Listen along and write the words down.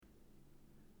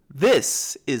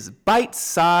This is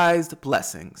Bite-Sized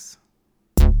Blessings.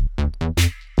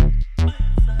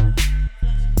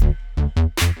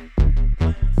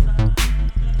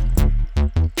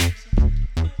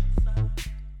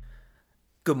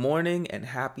 Good morning and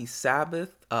happy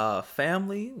Sabbath,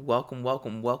 family.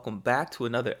 Welcome back to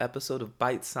another episode of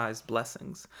Bite-Sized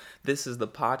Blessings. This is the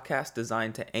podcast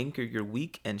designed to anchor your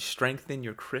week and strengthen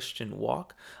your Christian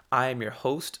walk. I am your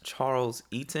host, Charles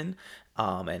Eaton.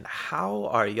 And how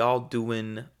are y'all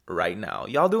doing right now?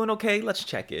 Y'all doing okay? Let's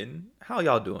check in. How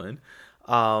y'all doing?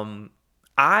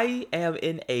 I am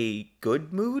in a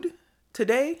good mood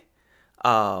today.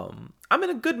 I'm in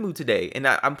a good mood today, and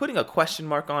I'm putting a question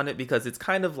mark on it because it's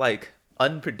kind of like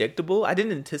unpredictable. I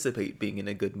didn't anticipate being in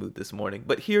a good mood this morning,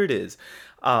 but here it is.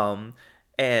 And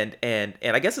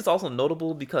I guess it's also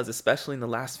notable because especially in the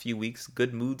last few weeks,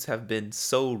 good moods have been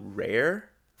so rare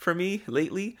for me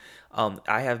lately.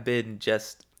 I have been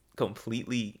just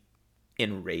completely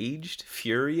enraged,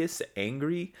 furious,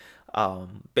 angry,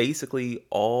 basically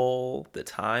all the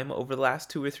time over the last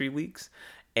 2 or 3 weeks.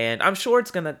 And I'm sure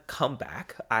it's going to come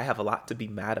back. I have a lot to be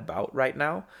mad about right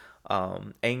now.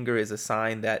 Anger is a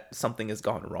sign that something has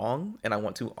gone wrong, and I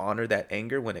want to honor that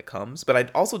anger when it comes. But I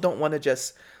also don't want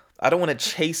to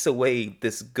chase away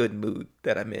this good mood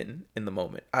that I'm in the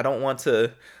moment. I don't want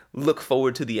to look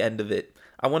forward to the end of it.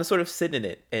 I want to sort of sit in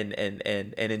it and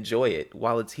enjoy it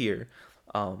while it's here,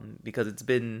 because it's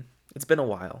been a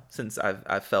while since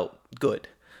I've felt good.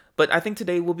 But I think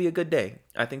today will be a good day.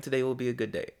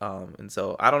 And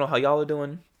so I don't know how y'all are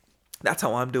doing. That's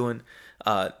how I'm doing.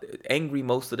 Angry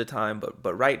most of the time,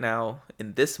 but right now,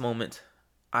 in this moment,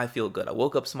 I feel good. I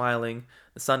woke up smiling.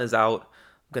 The sun is out.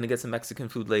 I'm gonna get some Mexican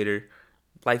food later.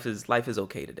 Life is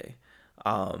okay today.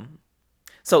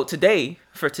 So today,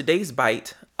 for today's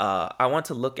bite, I want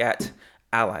to look at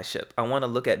allyship. I want to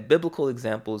look at biblical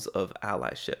examples of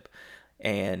allyship.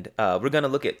 And we're going to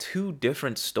look at two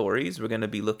different stories. We're going to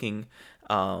be looking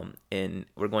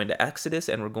we're going to Exodus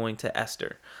and we're going to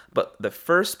Esther. But the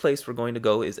first place we're going to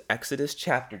go is Exodus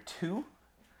chapter 2.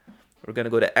 We're going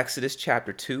to go to Exodus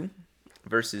chapter 2,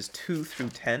 verses 2 through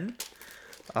 10.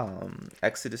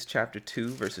 Exodus chapter 2,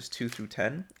 verses 2 through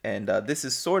 10. And this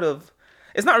is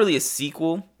it's not really a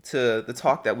sequel to the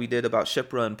talk that we did about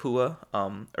Shiphrah and Puah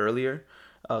earlier,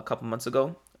 a couple months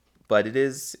ago. But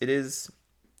this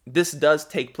does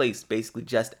take place basically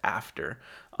just after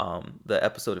the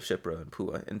episode of Shiphrah and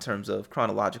Puah in terms of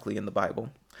chronologically in the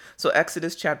Bible. So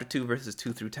Exodus chapter 2, verses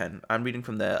 2 through 10. I'm reading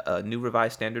from the New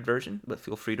Revised Standard Version, but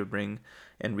feel free to bring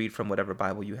and read from whatever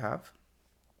Bible you have.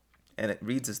 And it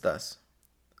reads as thus.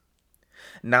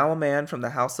 Now a man from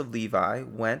the house of Levi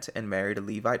went and married a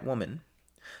Levite woman.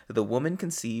 The woman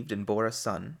conceived and bore a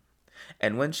son.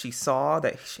 And when she saw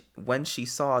that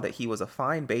he was a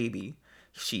fine baby,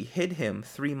 she hid him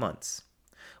 3 months.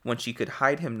 When she could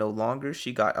hide him no longer,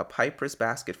 she got a piper's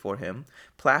basket for him,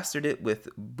 plastered it with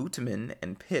bitumen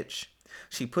and pitch.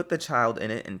 She put the child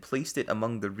in it and placed it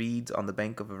among the reeds on the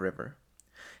bank of a river.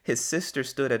 His sister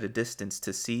stood at a distance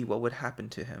to see what would happen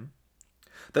to him.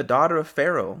 The daughter of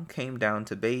Pharaoh came down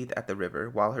to bathe at the river,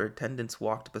 while her attendants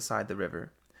walked beside the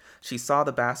river. She saw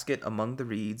the basket among the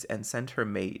reeds and sent her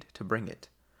maid to bring it.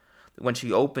 When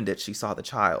she opened it, she saw the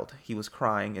child. He was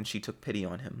crying, and she took pity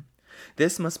on him.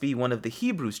 "This must be one of the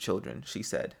Hebrews' children," she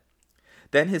said.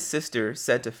 Then his sister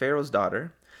said to Pharaoh's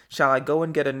daughter, "Shall I go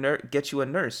and get you a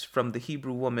nurse from the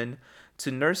Hebrew woman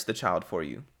to nurse the child for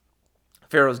you?"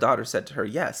 Pharaoh's daughter said to her,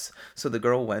 "Yes." So the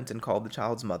girl went and called the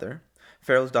child's mother.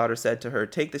 Pharaoh's daughter said to her,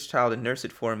 "Take this child and nurse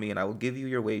it for me, and I will give you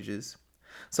your wages."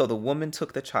 So the woman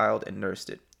took the child and nursed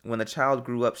it. When the child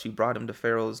grew up, she brought him to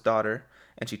Pharaoh's daughter,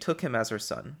 and she took him as her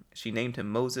son. She named him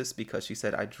Moses because she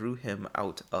said, "I drew him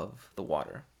out of the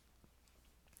water."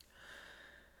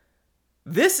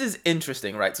 This is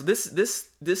interesting, right? So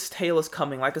this tale is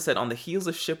coming, like I said, on the heels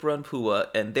of Shiphrah and Puah,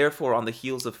 and therefore on the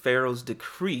heels of Pharaoh's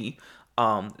decree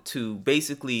to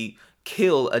basically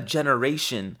kill a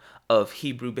generation of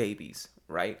Hebrew babies,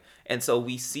 right? And so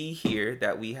we see here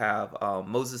that we have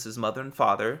Moses' mother and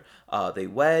father. They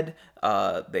wed,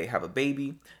 they have a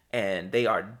baby, and they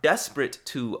are desperate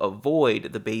to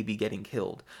avoid the baby getting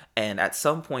killed. And at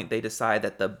some point, they decide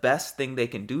that the best thing they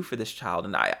can do for this child,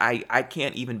 and I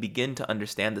can't even begin to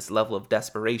understand this level of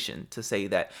desperation to say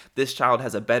that this child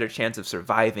has a better chance of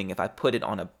surviving if I put it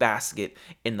on a basket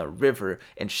in the river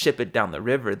and ship it down the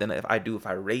river than if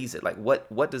I raise it. Like,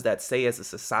 what does that say as a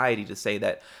society to say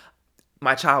that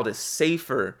my child is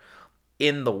safer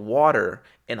in the water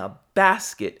in a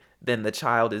basket then the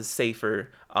child is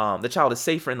safer. The child is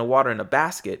safer in the water in a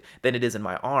basket than it is in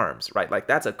my arms, right? Like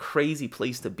that's a crazy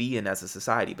place to be in as a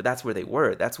society, but that's where they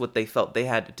were. That's what they felt they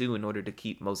had to do in order to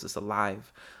keep Moses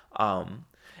alive. And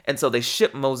so they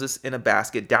ship Moses in a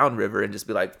basket downriver and just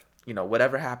be like,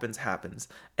 whatever happens, happens.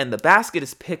 And the basket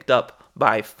is picked up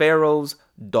by Pharaoh's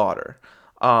daughter.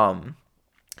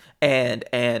 And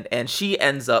she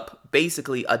ends up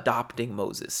basically adopting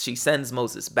Moses. She sends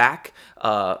Moses back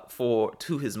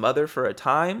to his mother for a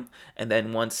time, and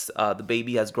then once the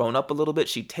baby has grown up a little bit,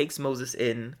 she takes Moses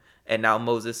in, and now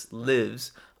Moses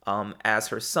lives as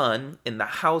her son in the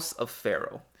house of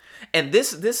Pharaoh. And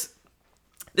this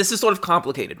is sort of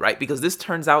complicated, right? Because this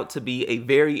turns out to be a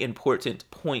very important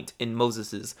point in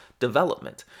Moses's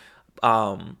development.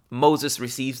 Moses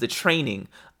receives the training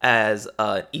as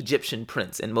an Egyptian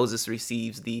prince, and Moses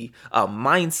receives the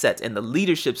mindset and the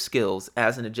leadership skills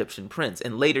as an Egyptian prince.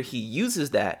 And later he uses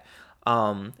that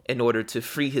in order to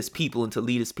free his people and to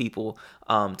lead his people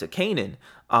to Canaan.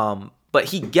 But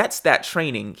he gets that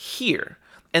training here.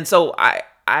 And so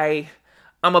I'm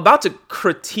about to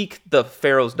critique the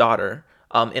Pharaoh's daughter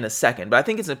in a second, but I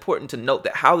think it's important to note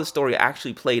that how the story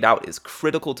actually played out is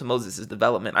critical to Moses'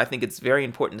 development. I think it's very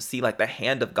important to see like the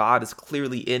hand of God is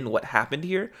clearly in what happened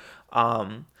here.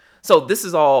 So this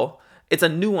is all, it's a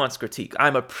nuanced critique.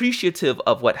 I'm appreciative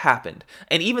of what happened,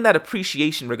 and even that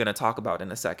appreciation we're going to talk about in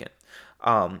a second.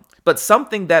 But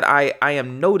something that I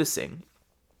am noticing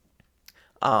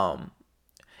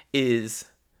is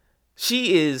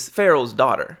she is Pharaoh's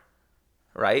daughter,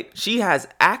 right? She has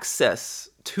access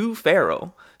to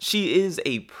Pharaoh. She is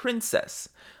a princess.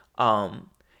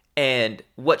 And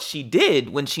what she did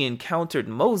when she encountered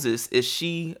Moses is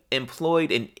she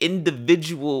employed an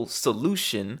individual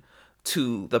solution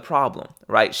to the problem,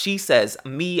 right? She says,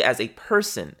 me as a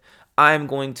person, I'm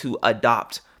going to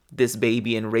adopt this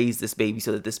baby and raise this baby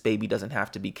so that this baby doesn't have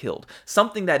to be killed.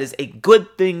 Something that is a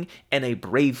good thing and a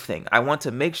brave thing. I want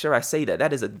to make sure I say that.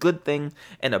 That is a good thing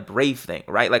and a brave thing,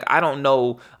 right? Like, I don't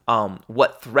know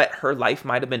what threat her life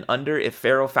might have been under if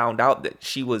Pharaoh found out that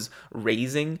she was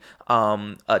raising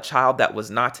a child that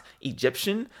was not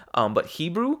Egyptian, but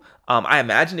Hebrew. I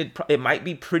imagine it might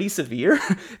be pretty severe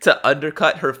to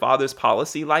undercut her father's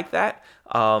policy like that,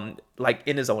 like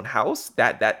in his own house.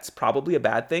 That's probably a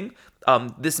bad thing.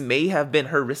 This may have been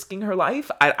her risking her life.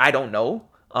 I don't know,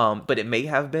 but it may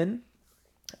have been.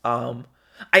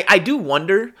 I do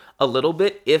wonder a little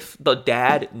bit if the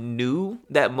dad knew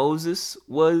that Moses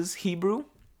was Hebrew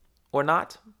or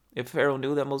not. If Pharaoh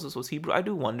knew that Moses was Hebrew, I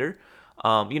do wonder.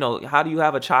 How do you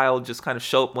have a child just kind of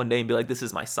show up one day and be like, this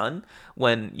is my son,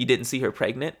 when you didn't see her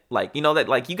pregnant? Like, you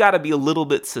got to be a little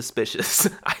bit suspicious,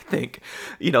 I think,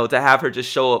 to have her just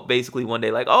show up basically one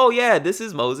day like, oh yeah, this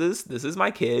is Moses, this is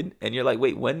my kid. And you're like,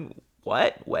 wait, when,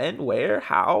 what, when, where,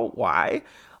 how, why?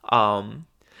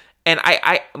 And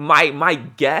my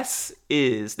guess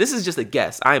is, this is just a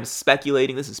guess. I am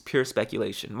speculating. This is pure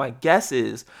speculation. My guess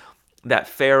is that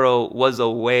Pharaoh was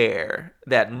aware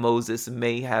that Moses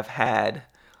may have had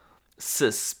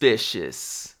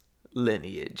suspicious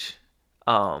lineage.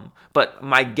 But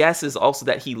my guess is also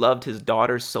that he loved his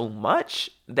daughter so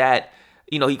much that,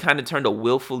 he kind of turned a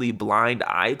willfully blind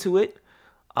eye to it.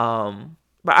 But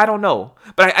I don't know.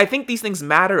 But I think these things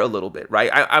matter a little bit,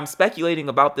 right? I'm speculating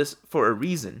about this for a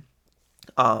reason.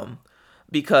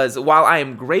 Because while I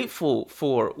am grateful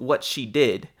for what she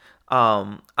did,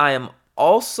 I am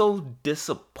also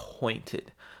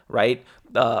disappointed, right?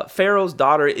 Pharaoh's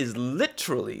daughter is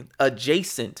literally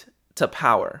adjacent to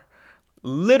power.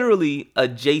 Literally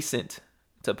adjacent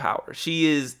to power. She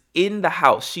is in the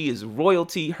house. She is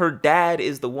royalty. Her dad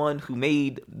is the one who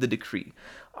made the decree.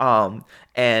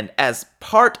 And as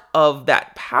part of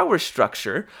that power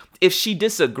structure, if she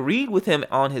disagreed with him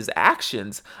on his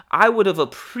actions, I would have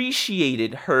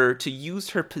appreciated her to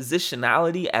use her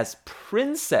positionality as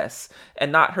princess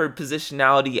and not her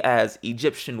positionality as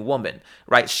Egyptian woman,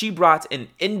 right? She brought an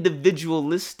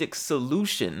individualistic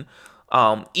solution,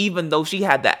 even though she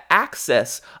had the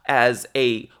access as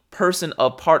a person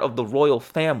of part of the royal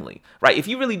family, right? If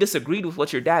you really disagreed with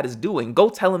what your dad is doing, go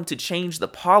tell him to change the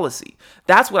policy.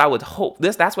 That's what I would hope.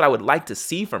 That's what I would like to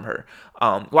see from her.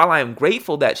 While I am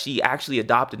grateful that she actually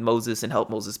adopted Moses and helped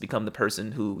Moses become the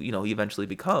person who, he eventually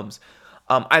becomes,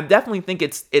 I definitely think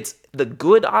it's the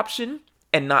good option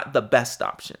and not the best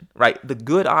option, right? The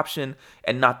good option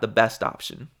and not the best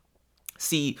option.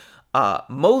 See,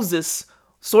 Moses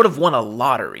sort of won a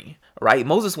lottery, right?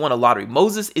 Moses won a lottery.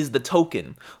 Moses is the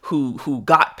token who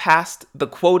got past the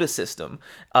quota system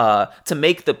to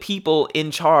make the people in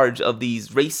charge of these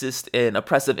racist and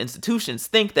oppressive institutions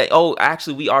think that, oh,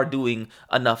 actually we are doing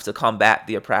enough to combat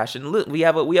the oppression. Look, we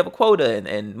have a quota,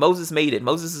 and Moses made it.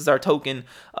 Moses is our token,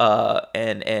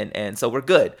 and so we're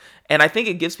good. And I think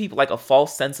it gives people like a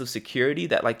false sense of security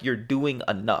that like you're doing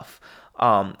enough.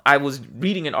 I was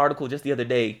reading an article just the other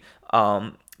day.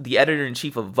 The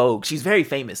editor-in-chief of Vogue, she's very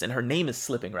famous, and her name is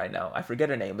slipping right now. I forget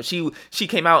her name, but she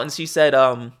came out and she said,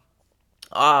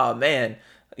 man,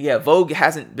 yeah, Vogue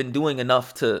hasn't been doing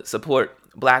enough to support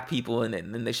black people,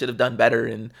 and they should have done better.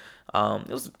 And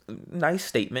it was a nice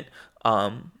statement.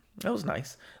 That was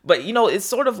nice. But, you know, it's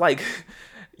sort of like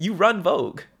you run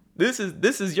Vogue. This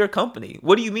is your company.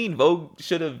 What do you mean Vogue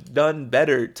should have done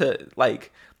better to,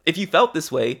 like, if you felt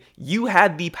this way, you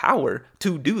had the power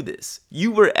to do this.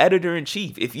 You were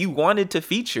editor-in-chief. If you wanted to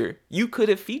feature, you could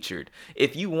have featured.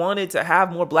 If you wanted to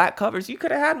have more black covers, you could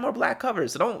have had more black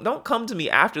covers. So don't come to me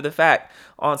after the fact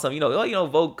on some,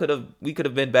 Vogue we could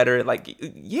have been better. Like,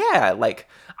 yeah, like,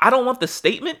 I don't want the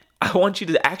statement. I want you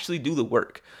to actually do the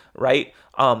work, right?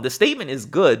 The statement is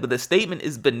good, but the statement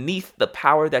is beneath the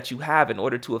power that you have in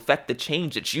order to affect the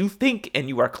change that you think and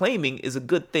you are claiming is a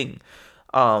good thing.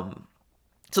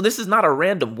 So this is not a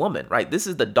random woman, right? This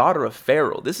is the daughter of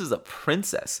Pharaoh. This is a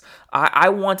princess. I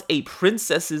want a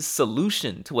princess's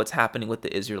solution to what's happening with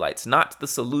the Israelites, not the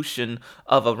solution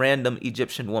of a random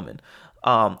Egyptian woman.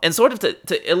 And sort of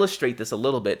to illustrate this a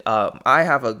little bit, I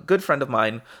have a good friend of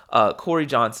mine, Corey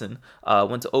Johnson,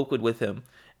 went to Oakwood with him.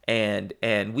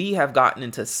 And we have gotten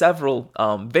into several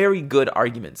very good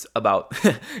arguments about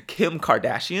Kim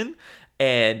Kardashian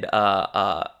and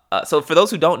so for those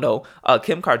who don't know,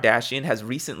 Kim Kardashian has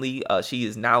recently, she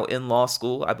is now in law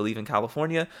school, I believe in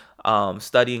California,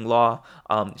 studying law.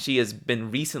 She has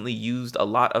been recently used a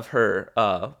lot of her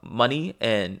money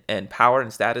and power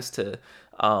and status to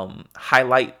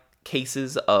highlight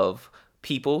cases of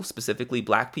people, specifically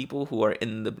black people who are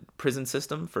in the prison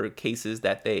system for cases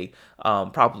that they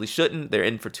probably shouldn't. They're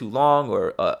in for too long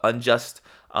or unjust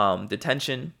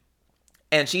detention.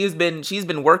 And she's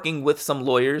been working with some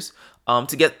lawyers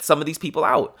to get some of these people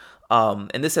out.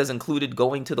 And this has included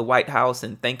going to the White House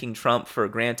and thanking Trump for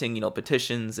granting,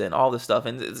 petitions and all this stuff.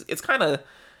 And it's kind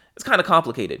of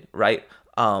complicated, right?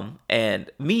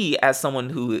 And me, as someone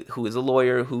who is a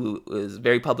lawyer, who is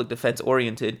very public defense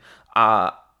oriented,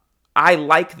 I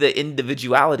like the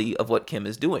individuality of what Kim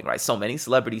is doing, right? So many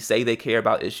celebrities say they care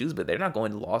about issues, but they're not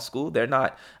going to law school. They're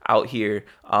not out here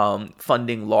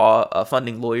funding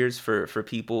lawyers for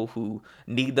people who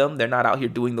need them. They're not out here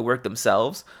doing the work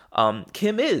themselves.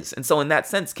 Kim is. And so in that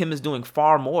sense, Kim is doing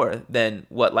far more than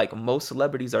what like most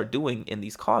celebrities are doing in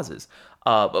these causes.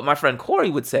 But my friend Corey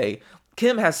would say,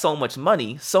 Kim has so much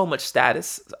money, so much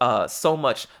status, so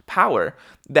much power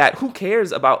that who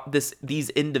cares about these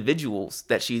individuals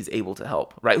that she's able to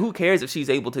help, right? Who cares if she's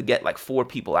able to get like 4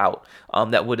 people out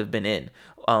that would have been in?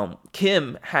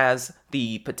 Kim has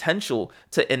the potential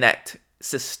to enact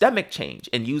systemic change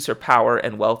and use her power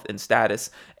and wealth and status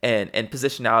and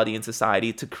positionality in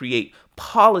society to create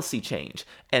policy change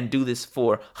and do this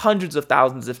for hundreds of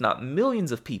thousands, if not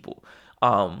millions of people.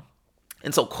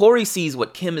 And so Corey sees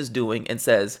what Kim is doing and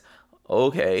says,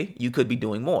 okay, you could be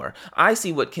doing more. I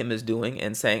see what Kim is doing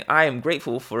and saying, I am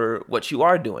grateful for what you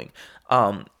are doing.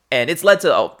 And it's led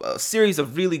to a series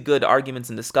of really good arguments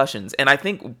and discussions. And I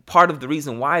think part of the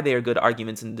reason why they are good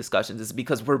arguments and discussions is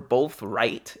because we're both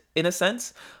right, in a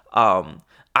sense.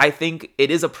 I think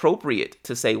it is appropriate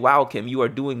to say, wow, Kim, you are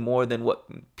doing more than what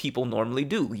people normally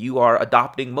do. You are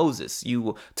adopting Moses.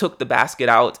 You took the basket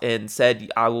out and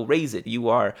said, I will raise it. You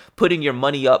are putting your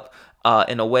money up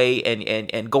in a way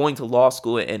and going to law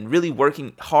school and really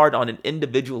working hard on an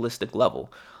individualistic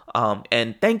level.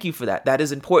 And thank you for that. That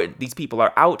is important. These people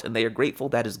are out and they are grateful.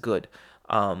 That is good.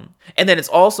 And then it's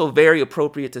also very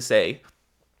appropriate to say,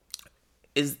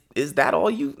 is that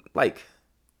all you like?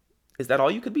 Is that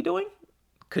all you could be doing?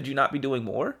 Could you not be doing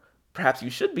more? Perhaps you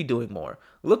should be doing more.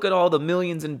 Look at all the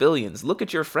millions and billions. Look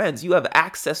at your friends. You have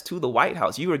access to the White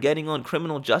House. You are getting on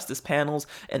criminal justice panels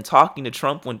and talking to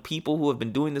Trump when people who have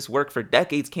been doing this work for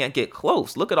decades can't get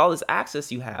close. Look at all this access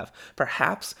you have.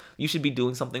 Perhaps you should be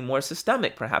doing something more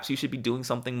systemic. Perhaps you should be doing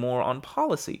something more on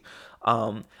policy.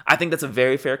 I think that's a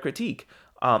very fair critique.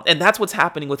 And that's what's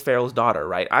happening with Pharaoh's daughter,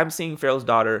 right? I'm seeing Pharaoh's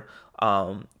daughter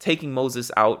taking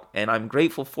Moses out, and I'm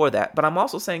grateful for that. But I'm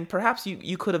also saying perhaps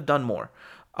you could have done more.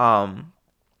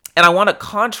 And I want to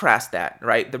contrast that,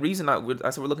 right? The reason I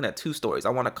said we're looking at 2 stories. I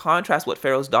want to contrast what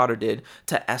Pharaoh's daughter did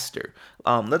to Esther.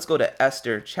 Let's go to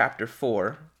Esther chapter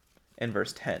 4 and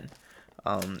verse 10.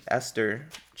 Esther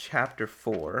chapter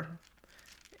 4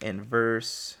 and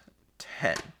verse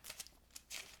 10.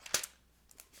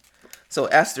 So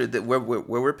Esther, where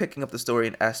we're picking up the story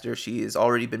in Esther, she has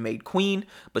already been made queen,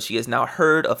 but she has now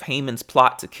heard of Haman's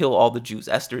plot to kill all the Jews.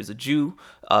 Esther is a Jew.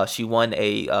 She won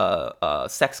a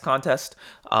sex contest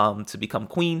to become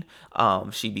queen.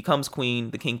 She becomes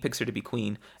queen. The king picks her to be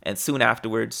queen, and soon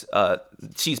afterwards,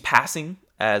 she's passing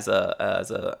as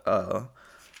a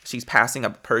she's passing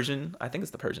a Persian. I think it's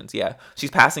the Persians. Yeah.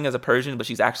 She's passing as a Persian, but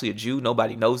she's actually a Jew.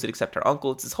 Nobody knows it except her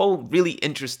uncle. It's this whole really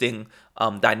interesting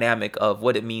dynamic of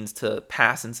what it means to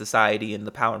pass in society and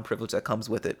the power and privilege that comes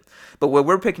with it. But where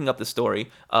we're picking up the story,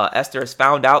 Esther has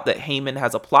found out that Haman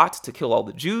has a plot to kill all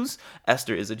the Jews.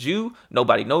 Esther is a Jew.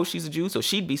 Nobody knows she's a Jew, so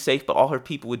she'd be safe, but all her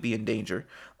people would be in danger.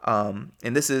 And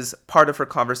this is part of her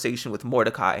conversation with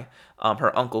Mordecai,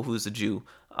 her uncle who's a Jew.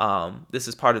 This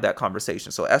is part of that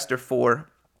conversation. So Esther 4,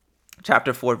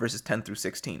 chapter 4, verses 10 through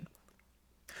 16.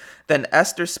 Then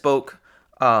Esther spoke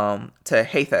to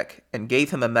Hathach and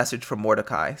gave him a message from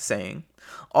Mordecai, saying,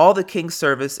 all the king's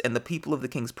service and the people of the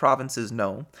king's provinces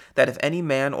know that if any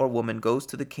man or woman goes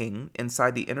to the king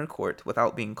inside the inner court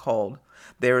without being called,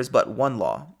 there is but one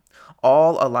law.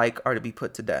 All alike are to be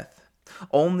put to death.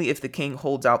 Only if the king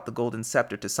holds out the golden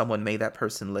scepter to someone may that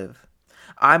person live.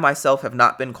 I myself have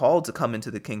not been called to come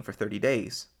into the king for 30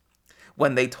 days.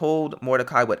 When they told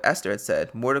Mordecai what Esther had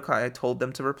said, Mordecai told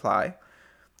them to reply,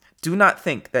 do not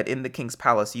think that in the king's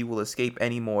palace you will escape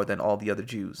any more than all the other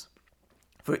Jews.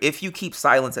 For if you keep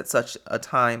silence at such a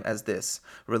time as this,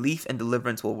 relief and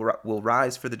deliverance will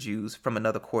rise for the Jews from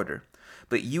another quarter.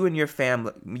 But you and your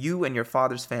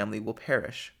father's family will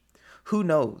perish. Who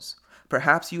knows?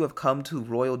 Perhaps you have come to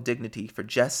royal dignity for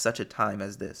just such a time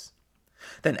as this.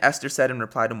 Then Esther said in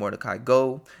reply to Mordecai,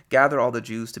 go, gather all the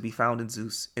Jews to be found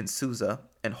in Susa,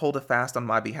 and hold a fast on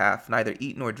my behalf, neither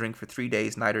eat nor drink for 3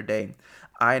 days, night or day.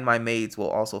 I and my maids will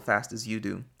also fast as you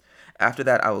do. After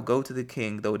that I will go to the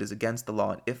king, though it is against the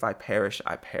law, and if I perish,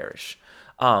 I perish.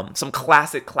 Some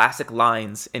classic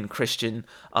lines in Christian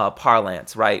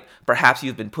parlance, right? Perhaps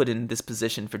you've been put in this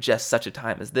position for just such a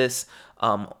time as this.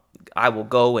 I will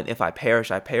go, and if I perish,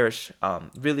 I perish.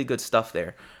 Really good stuff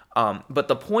there. But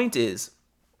the point is,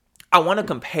 I want to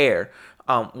compare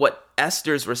what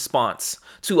Esther's response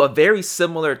to a very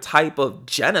similar type of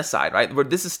genocide, right? Where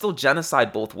this is still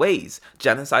genocide both ways,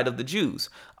 genocide of the Jews.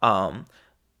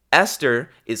 Esther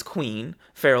is queen,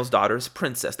 Pharaoh's daughter is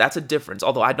princess. That's a difference,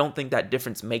 although I don't think that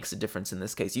difference makes a difference in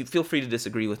this case. You feel free to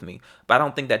disagree with me, but I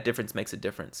don't think that difference makes a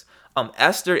difference.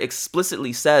 Esther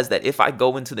explicitly says that if I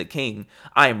go into the king,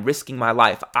 I am risking my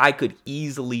life. I could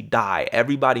easily die.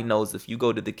 Everybody knows if you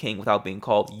go to the king without being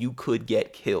called, you could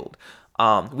get killed.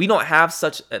 We don't have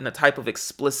such a type of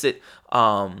explicit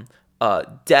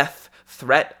death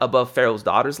threat above Pharaoh's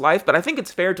daughter's life, but I think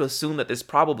it's fair to assume that this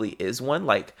probably is one.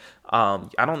 Like,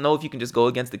 I don't know if you can just go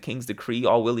against the king's decree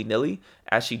all willy-nilly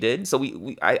as she did. So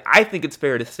I think it's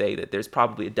fair to say that there's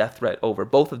probably a death threat over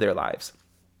both of their lives.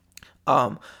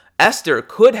 Esther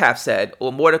could have said,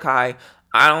 well, Mordecai,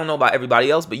 I don't know about everybody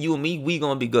else, but you and me, we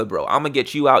gonna be good, bro. I'm gonna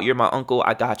get you out. You're my uncle.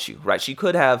 I got you, right? She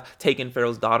could have taken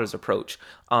Pharaoh's daughter's approach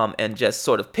and just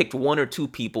sort of picked one or two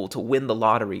people to win the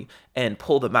lottery and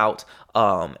pull them out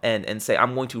and say,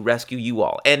 I'm going to rescue you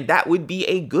all. And that would be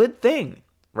a good thing,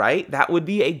 right? That would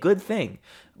be a good thing.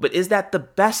 But is that the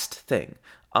best thing?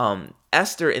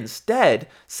 Esther instead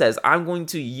says, I'm going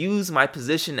to use my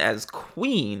position as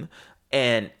queen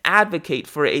and advocate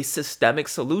for a systemic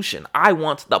solution. I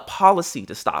want the policy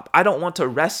to stop. I don't want to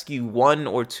rescue 1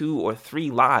 or 2 or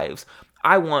 3 lives.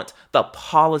 I want the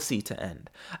policy to end.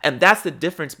 And that's the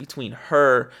difference between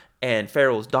her and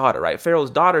Pharaoh's daughter, right? Pharaoh's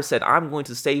daughter said, I'm going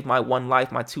to save my 1 life,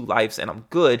 my 2 lives, and I'm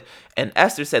good. And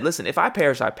Esther said, listen, if I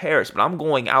perish, I perish, but I'm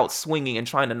going out swinging and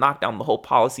trying to knock down the whole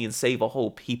policy and save a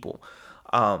whole people.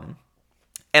 And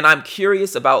I'm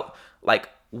curious about like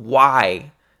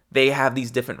why they have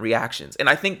these different reactions. And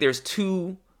I think there's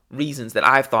 2 reasons that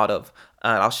I've thought of.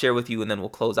 I'll share with you and then we'll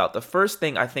close out. The first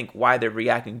thing I think why they're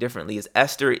reacting differently is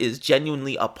Esther is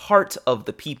genuinely a part of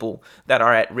the people that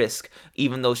are at risk,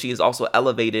 even though she is also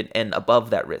elevated and above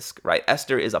that risk, right?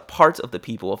 Esther is a part of the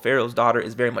people. Pharaoh's daughter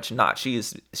is very much not.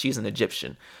 She's an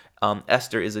Egyptian.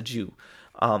 Esther is a Jew.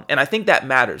 And I think that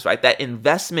matters, right? That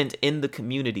investment in the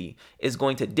community is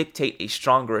going to dictate a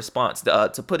stronger response.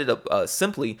 To put it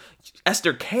simply,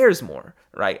 Esther cares more,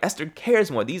 right? Esther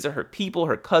cares more. These are her people,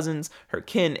 her cousins, her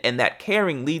kin, and that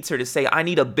caring leads her to say, I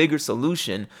need a bigger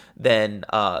solution than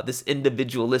this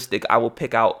individualistic, I will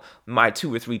pick out my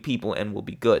 2 or 3 people and we'll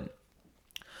be good.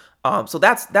 So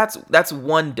that's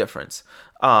one difference.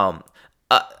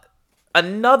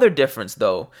 Another difference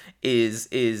though is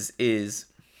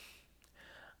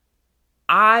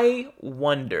I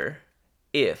wonder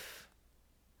if,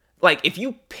 like, if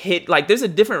you there's a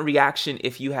different reaction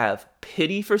if you have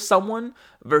pity for someone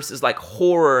versus like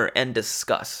horror and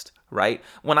disgust, right?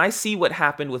 When I see what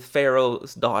happened with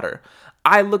Pharaoh's daughter,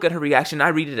 I look at her reaction, I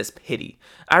read it as pity.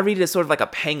 I read it as sort of like a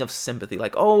pang of sympathy,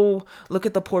 like, oh, look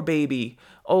at the poor baby.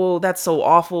 Oh, that's so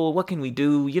awful. What can we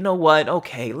do? You know what?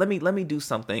 Okay, let me do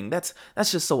something. That's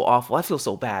just so awful. I feel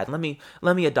so bad. Let me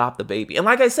adopt the baby. And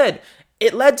like I said,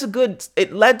 it led to good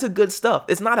stuff.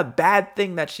 It's not a bad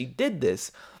thing that she did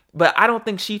this, but I don't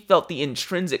think she felt the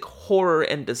intrinsic horror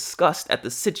and disgust at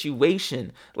the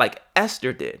situation like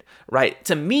Esther did, right?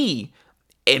 To me,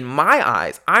 in my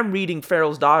eyes, I'm reading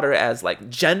Pharaoh's daughter as like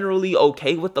generally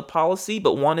okay with the policy,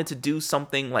 but wanted to do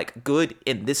something like good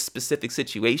in this specific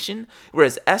situation.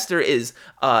 Whereas Esther is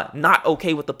not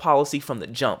okay with the policy from the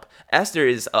jump. Esther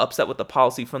is upset with the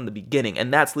policy from the beginning,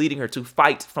 and that's leading her to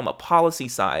fight from a policy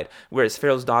side, whereas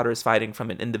Pharaoh's daughter is fighting from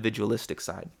an individualistic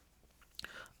side.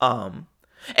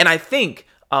 And I think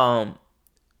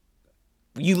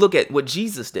you look at what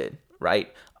Jesus did,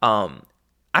 right?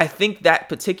 I think that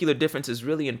particular difference is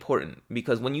really important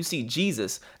because when you see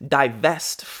Jesus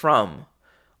divest from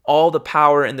all the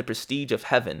power and the prestige of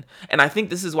heaven, and I think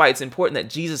this is why it's important that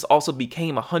Jesus also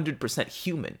became 100%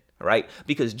 human, right?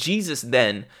 Because Jesus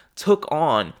then took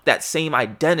on that same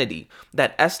identity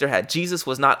that Esther had. Jesus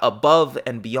was not above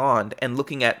and beyond and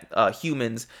looking at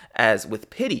humans as with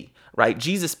pity, right?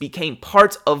 Jesus became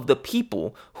part of the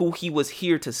people who he was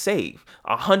here to save,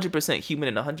 100% human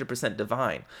and 100%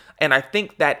 divine. And I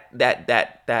think that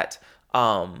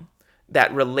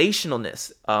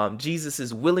relationalness,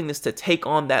 Jesus's willingness to take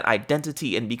on that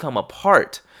identity and become a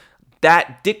part,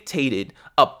 that dictated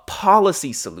a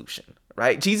policy solution,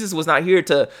 right? Jesus was not here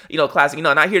to,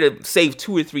 not here to save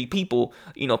 2 or 3 people,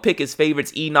 pick his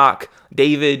favorites, Enoch,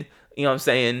 David, what I'm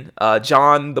saying,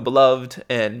 John the Beloved,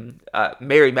 and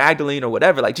Mary Magdalene or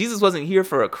whatever. Like, Jesus wasn't here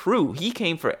for a crew. He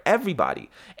came for everybody.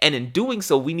 And in doing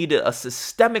so, we needed a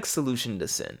systemic solution to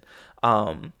sin.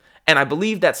 And I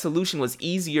believe that solution was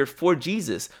easier for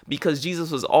Jesus because Jesus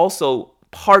was also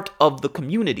part of the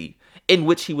community in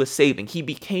which he was saving. He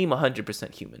became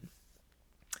 100% human.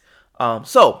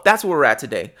 So that's where we're at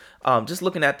today. Just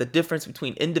looking at the difference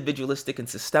between individualistic and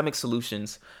systemic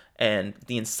solutions and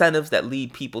the incentives that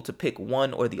lead people to pick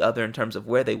one or the other in terms of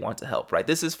where they want to help, right?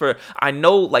 This is I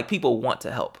know like people want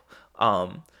to help,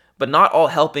 but not all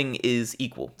helping is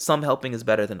equal. Some helping is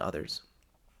better than others.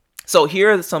 So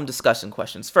here are some discussion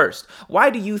questions. First, why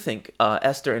do you think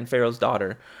Esther and Pharaoh's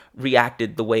daughter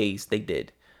reacted the ways they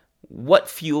did? What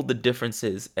fueled the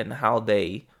differences and how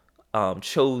they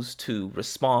chose to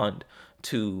respond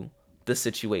to the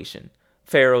situation?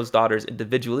 Pharaoh's daughter's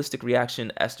individualistic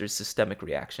reaction, Esther's systemic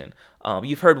reaction.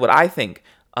 You've heard what I think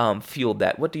fueled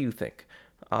that. What do you think?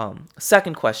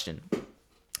 Second question.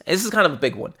 This is kind of a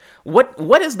big one.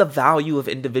 What is the value of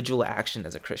individual action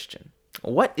as a Christian?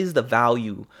 What is the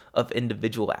value of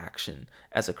individual action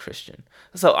as a Christian?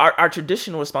 So our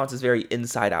traditional response is very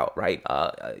inside out, right?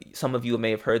 Some of you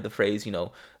may have heard the phrase,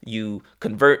 you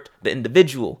convert the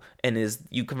individual, and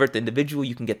you convert the individual,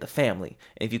 you can get the family.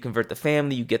 And if you convert the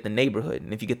family, you get the neighborhood.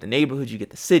 And if you get the neighborhood, you get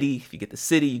the city. If you get the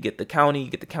city, you get the county.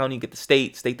 You get the county, you get the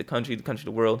state, the country,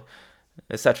 the world,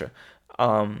 etc.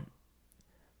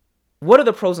 What are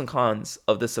the pros and cons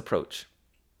of this approach?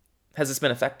 Has this been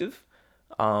effective?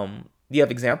 Do you have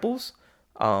examples?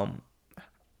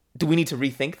 Do we need to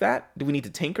rethink that? Do we need to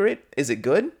tinker it? Is it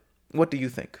good? What do you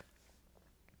think?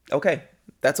 Okay,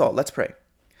 that's all. Let's pray.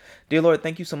 Dear Lord,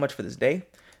 thank you so much for this day.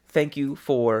 Thank you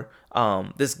for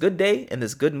this good day and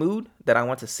this good mood that I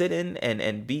want to sit in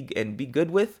and be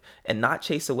good with and not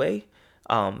chase away.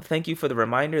 Thank you for the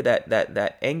reminder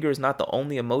that anger is not the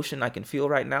only emotion I can feel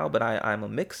right now, but I'm a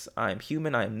mix. I'm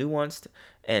human. I am nuanced,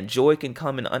 and joy can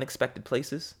come in unexpected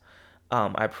places.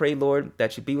 I pray, Lord,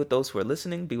 that you be with those who are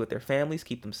listening, be with their families,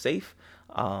 keep them safe.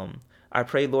 I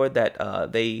pray, Lord, that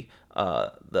the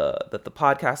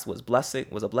podcast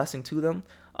was a blessing to them,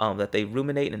 that they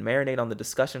ruminate and marinate on the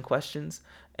discussion questions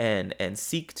and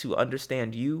seek to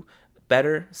understand you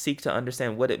better, seek to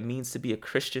understand what it means to be a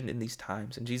Christian in these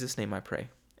times. In Jesus' name I pray.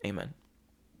 Amen.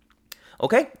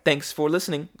 Okay, thanks for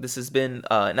listening. This has been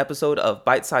an episode of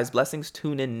Bite-Sized Blessings.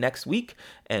 Tune in next week,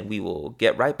 and we will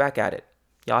get right back at it.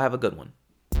 Y'all have a good one.